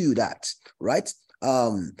 pursue that, right?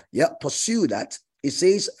 Pursue that. It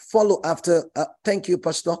says, follow after. Thank you,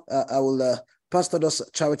 Pastor. Pastor does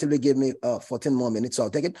charitably give me 14 more minutes, so I'll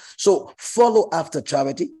take it. So follow after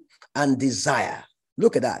charity and desire.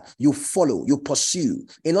 Look at that. You follow, you pursue.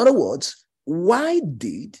 In other words, why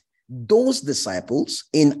did those disciples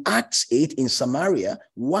in Acts 8 in Samaria,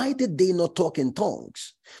 why did they not talk in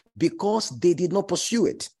tongues? Because they did not pursue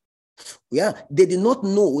it. Yeah, they did not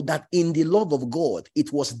know that in the love of God,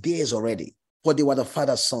 it was theirs already. for they were the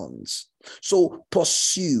father's sons. So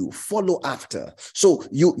pursue, follow after. So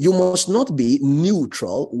you must not be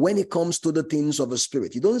neutral when it comes to the things of the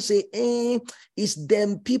spirit. You don't say, it's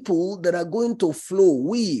them people that are going to flow.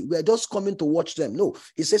 We are just coming to watch them. No,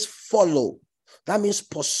 it says follow. That means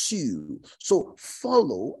pursue. So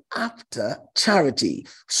follow after charity.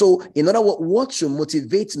 So in other words, what should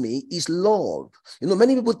motivate me is love.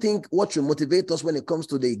 Many people think what should motivate us when it comes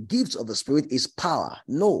to the gifts of the Spirit is power.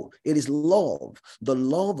 No, it is love. The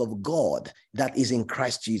love of God that is in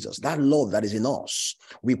Christ Jesus. That love that is in us.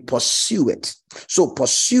 We pursue it. So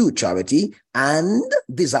pursue charity and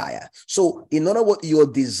desire. So in other words, your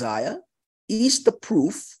desire is the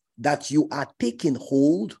proof that you are taking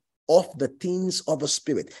hold of the things of the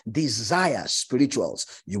Spirit. Desire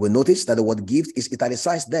spirituals. You will notice that the word gift is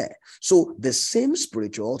italicized there. So the same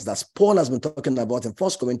spirituals that Paul has been talking about in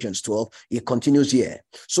 1 Corinthians 12, it continues here.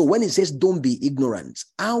 So when it says don't be ignorant,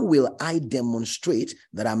 how will I demonstrate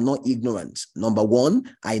that I'm not ignorant? Number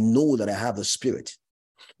one, I know that I have the Spirit.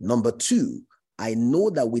 Number two, I know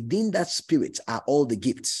that within that Spirit are all the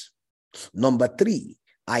gifts. Number three,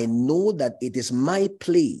 I know that it is my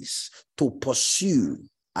place to pursue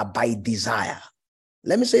by desire.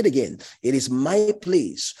 Let me say it again. It is my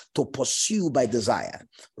place to pursue by desire,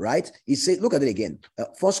 right? He said, look at it again.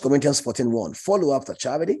 1 Corinthians 14:1, follow after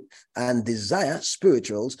charity and desire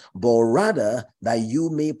spirituals, but rather that you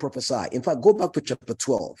may prophesy. In fact, go back to chapter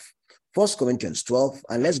 12, 1 Corinthians 12,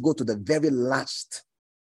 and let's go to the very last.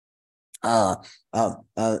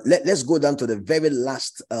 Let's go down to the very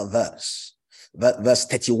last verse. Verse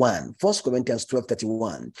 31, 1 Corinthians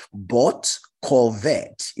 12:31, but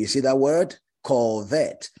covet. You see that word?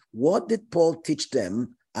 Covet. What did Paul teach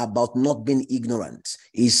them about not being ignorant?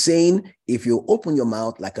 He's saying, if you open your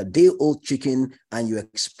mouth like a day-old chicken and you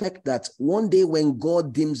expect that one day when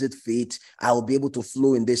God deems it fit, I'll be able to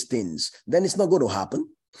flow in these things, then it's not going to happen.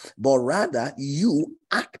 But rather, you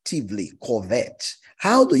actively covet.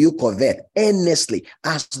 How do you covet? Earnestly,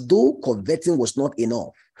 as though coveting was not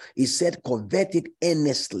enough. He said, covet it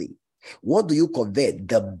earnestly. What do you covet?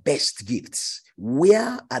 The best gifts.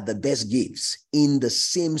 Where are the best gifts? In the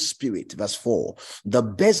same Spirit. Verse 4. The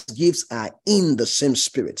best gifts are in the same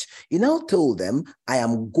Spirit. He now told them, I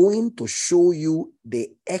am going to show you the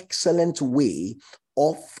excellent way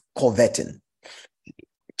of coveting.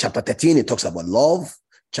 Chapter 13, it talks about love.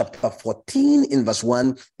 Chapter 14, in verse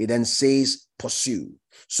 1, it then says, pursue.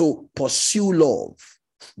 So pursue love.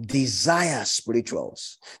 Desire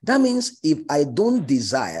spirituals. That means if I don't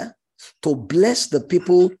desire to bless the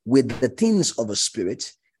people with the things of the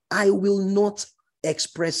Spirit, I will not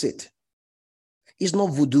express it. It's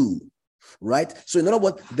not voodoo, right? So in other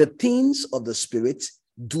words, the things of the Spirit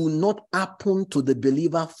do not happen to the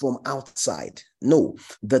believer from outside. No,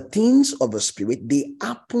 the things of the Spirit, they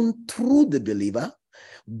happen through the believer,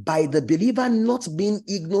 by the believer not being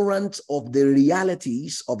ignorant of the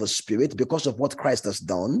realities of the Spirit because of what Christ has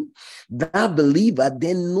done. That believer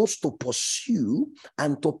then knows to pursue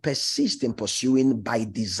and to persist in pursuing by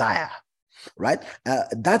desire, right?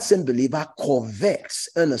 That same believer covets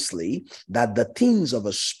earnestly that the things of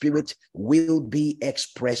the Spirit will be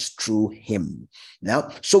expressed through him.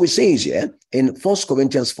 Now, so it says here in 1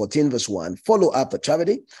 Corinthians 14 verse 1, follow after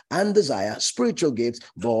charity and desire spiritual gifts,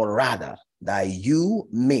 but rather that you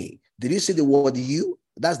may. Did you see the word you?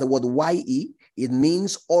 That's the word Y-E. It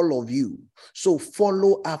means all of you. So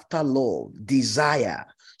follow after love, desire,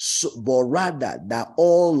 but rather that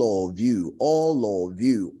all of you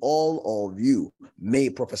may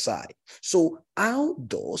prophesy. So how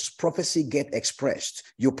does prophecy get expressed?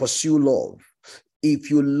 You pursue love. If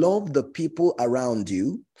you love the people around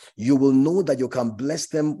you, you will know that you can bless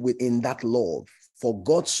them within that love. For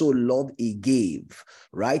God so loved, he gave,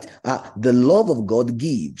 right? The love of God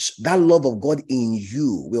gives. That love of God in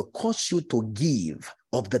you will cause you to give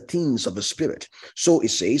of the things of the Spirit. So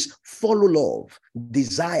it says, follow love,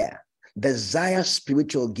 desire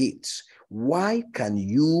spiritual gifts. Why can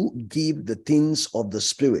you give the things of the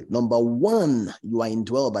Spirit? Number one, you are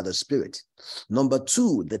indwelled by the Spirit. Number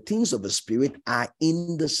two, the things of the Spirit are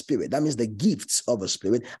in the Spirit. That means the gifts of the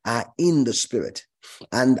Spirit are in the Spirit.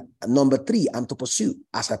 And number three, I'm to pursue.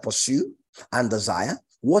 As I pursue and desire,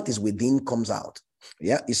 what is within comes out.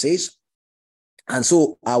 Yeah, it says, and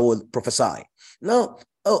so I will prophesy. Now,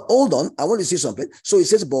 hold on, I want to see something. So it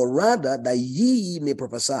says, but rather that ye may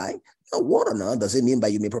prophesy. Now, what on earth does it mean by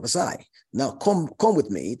you may prophesy? Now, come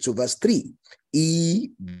with me to verse 3.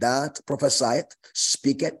 He that prophesieth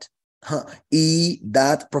speaketh. He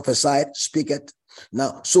that prophesieth speaketh.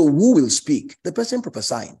 Now, so who will speak? The person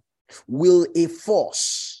prophesying. Will a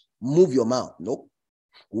force move your mouth? No.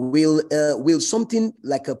 Will something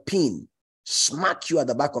like a pin smack you at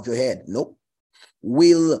the back of your head? Nope.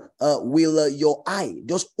 Will your eye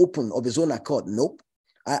just open of its own accord? Nope.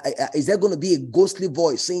 Is there going to be a ghostly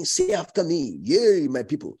voice saying, say after me, yea, my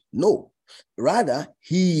people? No. Rather,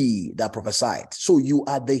 he that prophesied. So you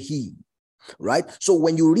are the he. Right? So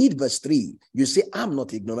when you read verse 3, you say, I'm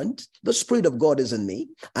not ignorant. The Spirit of God is in me,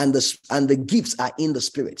 and the gifts are in the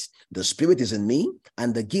Spirit. The Spirit is in me,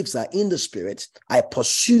 and the gifts are in the Spirit. I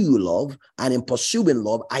pursue love, and in pursuing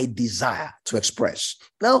love, I desire to express.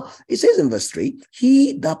 Now, it says in verse 3,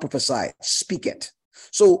 he that prophesied speaketh.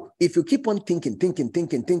 So if you keep on thinking,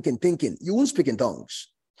 you won't speak in tongues.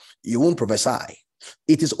 You won't prophesy.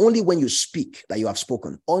 It is only when you speak that you have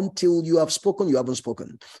spoken. Until you have spoken, you haven't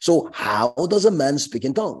spoken. So how does a man speak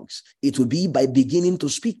in tongues? It will be by beginning to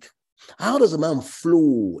speak. How does a man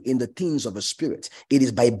flow in the things of the Spirit? It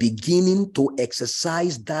is by beginning to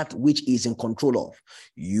exercise that which is in control of.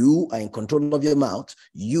 You are in control of your mouth.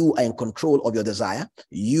 You are in control of your desire.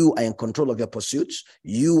 You are in control of your pursuits.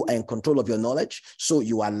 You are in control of your knowledge. So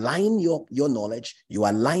you align your knowledge, you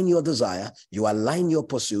align your desire, you align your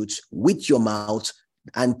pursuits with your mouth,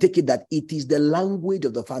 and take it that it is the language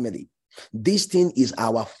of the family. This thing is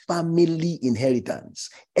our family inheritance.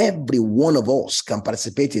 Every one of us can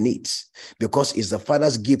participate in it because it's the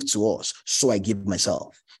Father's gift to us. So I give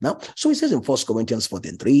myself. Now, so it says in 1 Corinthians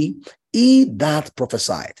 14:3, he that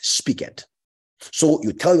prophesied speaketh. So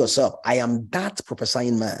you tell yourself, I am that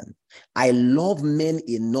prophesying man. I love men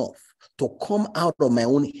enough to come out of my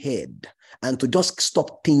own head and to just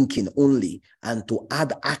stop thinking only and to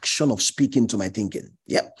add action of speaking to my thinking.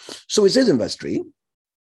 Yep. So it says in verse 3,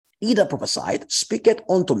 he that prophesied speaketh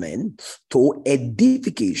unto men to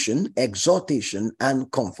edification, exhortation,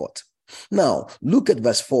 and comfort. Now, look at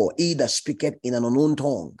verse 4. He that speaketh in an unknown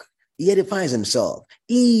tongue, he edifies himself.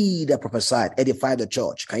 He that prophesied edified the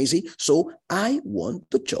church. Can you see? So I want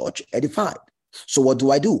the church edified. So what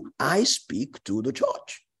do? I speak to the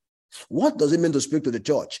church. What does it mean to speak to the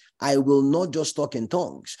church? I will not just talk in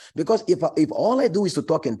tongues. Because if all I do is to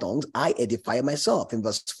talk in tongues, I edify myself in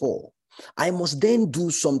verse 4. I must then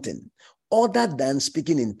do something other than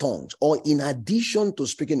speaking in tongues, or in addition to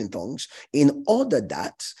speaking in tongues, in order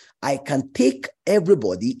that I can take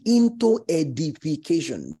everybody into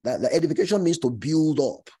edification. That the edification means to build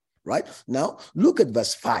up, right? Now, look at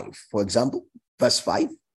verse 5, for example. Verse 5,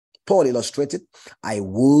 Paul illustrated, I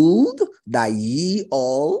would that ye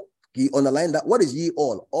all, he underlined that. What is ye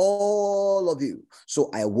all? All of you. So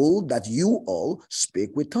I will that you all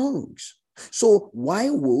speak with tongues. So why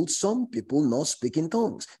would some people not speak in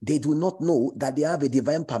tongues? They do not know that they have a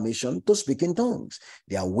divine permission to speak in tongues.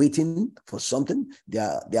 They are waiting for something. They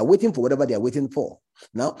are waiting for whatever they are waiting for.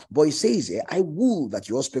 Now, but he says here, I will that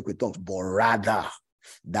you all speak with tongues, but rather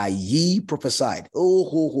that ye prophesied.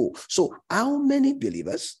 So how many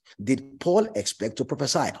believers did Paul expect to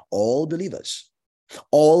prophesy? All believers.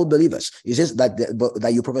 All believers. He says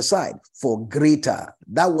that you prophesied for greater.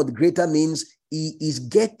 That word greater means he is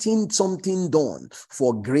getting something done.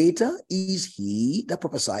 For greater is he that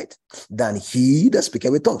prophesied than he that speaketh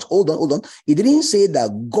with tongues. Hold on. He didn't say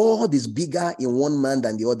that God is bigger in one man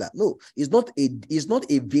than the other. No, it's not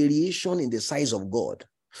a variation in the size of God.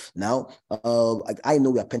 Now, I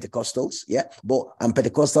know we are Pentecostals, yeah, and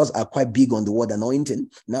Pentecostals are quite big on the word anointing.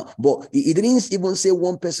 Now, but he didn't even say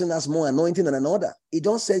one person has more anointing than another. He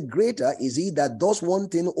just said greater is he that does one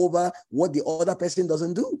thing over what the other person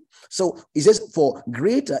doesn't do. So he says, for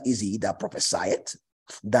greater is he that prophesieth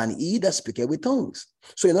than he that speaketh with tongues.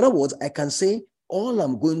 So in other words, I can say all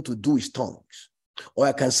I'm going to do is tongues, or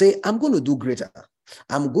I can say I'm going to do greater.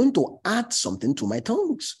 I'm going to add something to my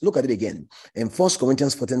tongues. Look at it again in 1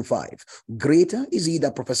 Corinthians 14:5. Greater is he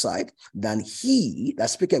that prophesied than he that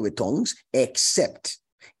speaketh with tongues, except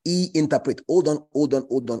he interpret. Hold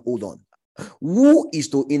on. Who is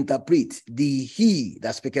to interpret? The he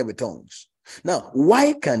that speaketh with tongues. Now,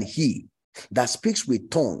 why can he that speaks with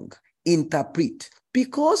tongue interpret?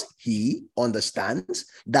 Because he understands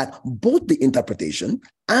that both the interpretation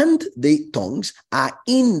and the tongues are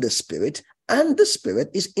in the Spirit, and the Spirit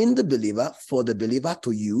is in the believer for the believer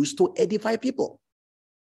to use to edify people.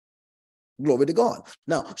 Glory to God.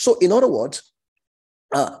 Now, so in other words,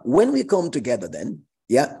 when we come together then,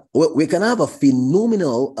 yeah, we can have a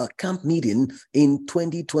phenomenal camp meeting in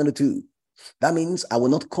 2022. That means I will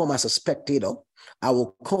not come as a spectator. I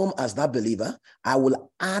will come as that believer. I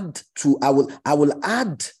will add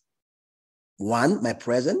 1, my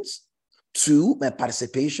presence, 2, my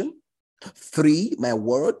participation, 3, my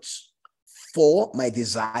words, 4, my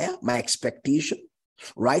desire, my expectation,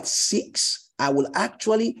 right? 6, I will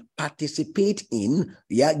actually participate in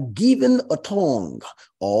giving a tongue.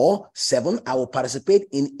 Or 7, I will participate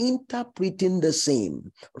in interpreting the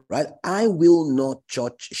same, right? I will not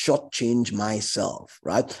shortchange myself,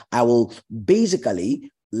 right? I will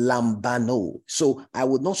basically lambano. So I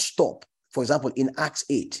would not stop. For example, in Acts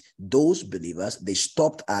 8, those believers, they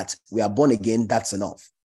stopped at, we are born again, that's enough.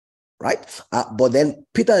 Right? But then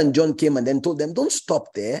Peter and John came and then told them, don't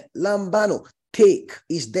stop there. Lambano, take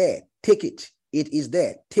is there. Take it. It is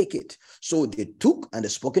there. Take it. So they took and they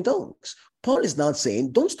spoke in tongues. Paul is now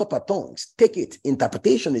saying, don't stop at tongues. Take it.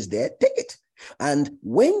 Interpretation is there. Take it. And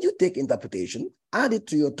when you take interpretation, add it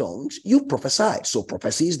to your tongues, you prophesy. So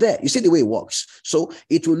prophecy is there. You see the way it works. So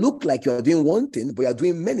it will look like you are doing one thing, but you are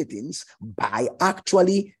doing many things by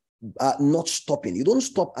actually not stopping. You don't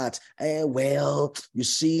stop at, well, you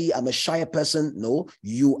see, I'm a shy person. No,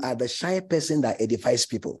 you are the shy person that edifies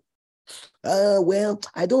people. Well,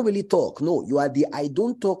 I don't really talk. No, you are the I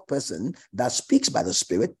don't talk person that speaks by the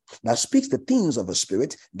Spirit, that speaks the things of the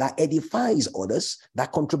Spirit, that edifies others,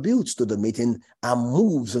 that contributes to the meeting and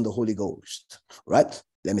moves in the Holy Ghost. Right?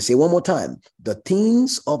 Let me say one more time. The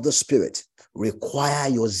things of the Spirit require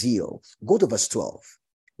your zeal. Go to verse 12.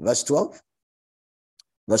 Verse 12.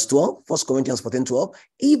 Verse 12, 1 Corinthians 14:12.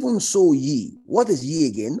 Even so ye, what is ye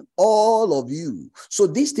again? All of you. So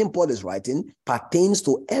this thing Paul is writing pertains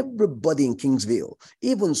to everybody in Kingsville.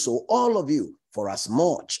 Even so, all of you, for as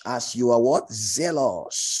much as you are what?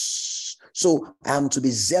 Zealous. So I am to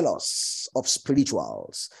be zealous of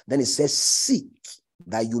spirituals. Then it says, seek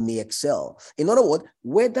that you may excel. In other words,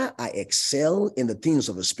 whether I excel in the things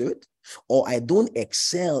of the Spirit or I don't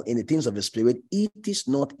excel in the things of the Spirit, it is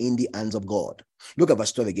not in the hands of God. Look at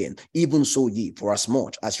verse 12 again. Even so ye, for as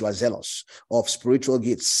much as you are zealous of spiritual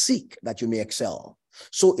gifts, seek that you may excel.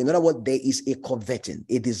 So in other words, there is a coveting,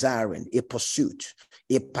 a desiring, a pursuit,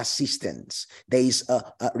 a persistence. There is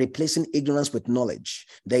a replacing ignorance with knowledge.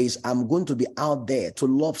 There is, I'm going to be out there to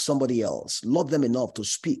love somebody else, love them enough to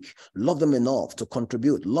speak, love them enough to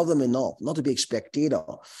contribute, love them enough not to be a spectator.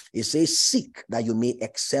 It says, seek that you may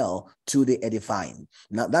excel to the edifying.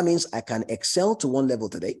 Now that means I can excel to one level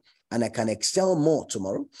today, and I can excel more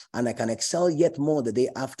tomorrow, and I can excel yet more the day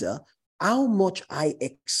after. How much I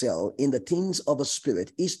excel in the things of the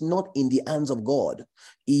Spirit is not in the hands of God.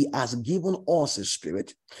 He has given us His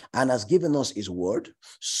Spirit and has given us His word,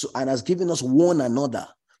 and has given us one another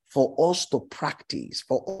for us to practice,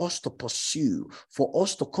 for us to pursue, for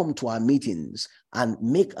us to come to our meetings and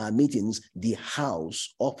make our meetings the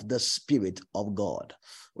house of the Spirit of God.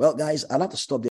 Well, guys, I'll have to stop there.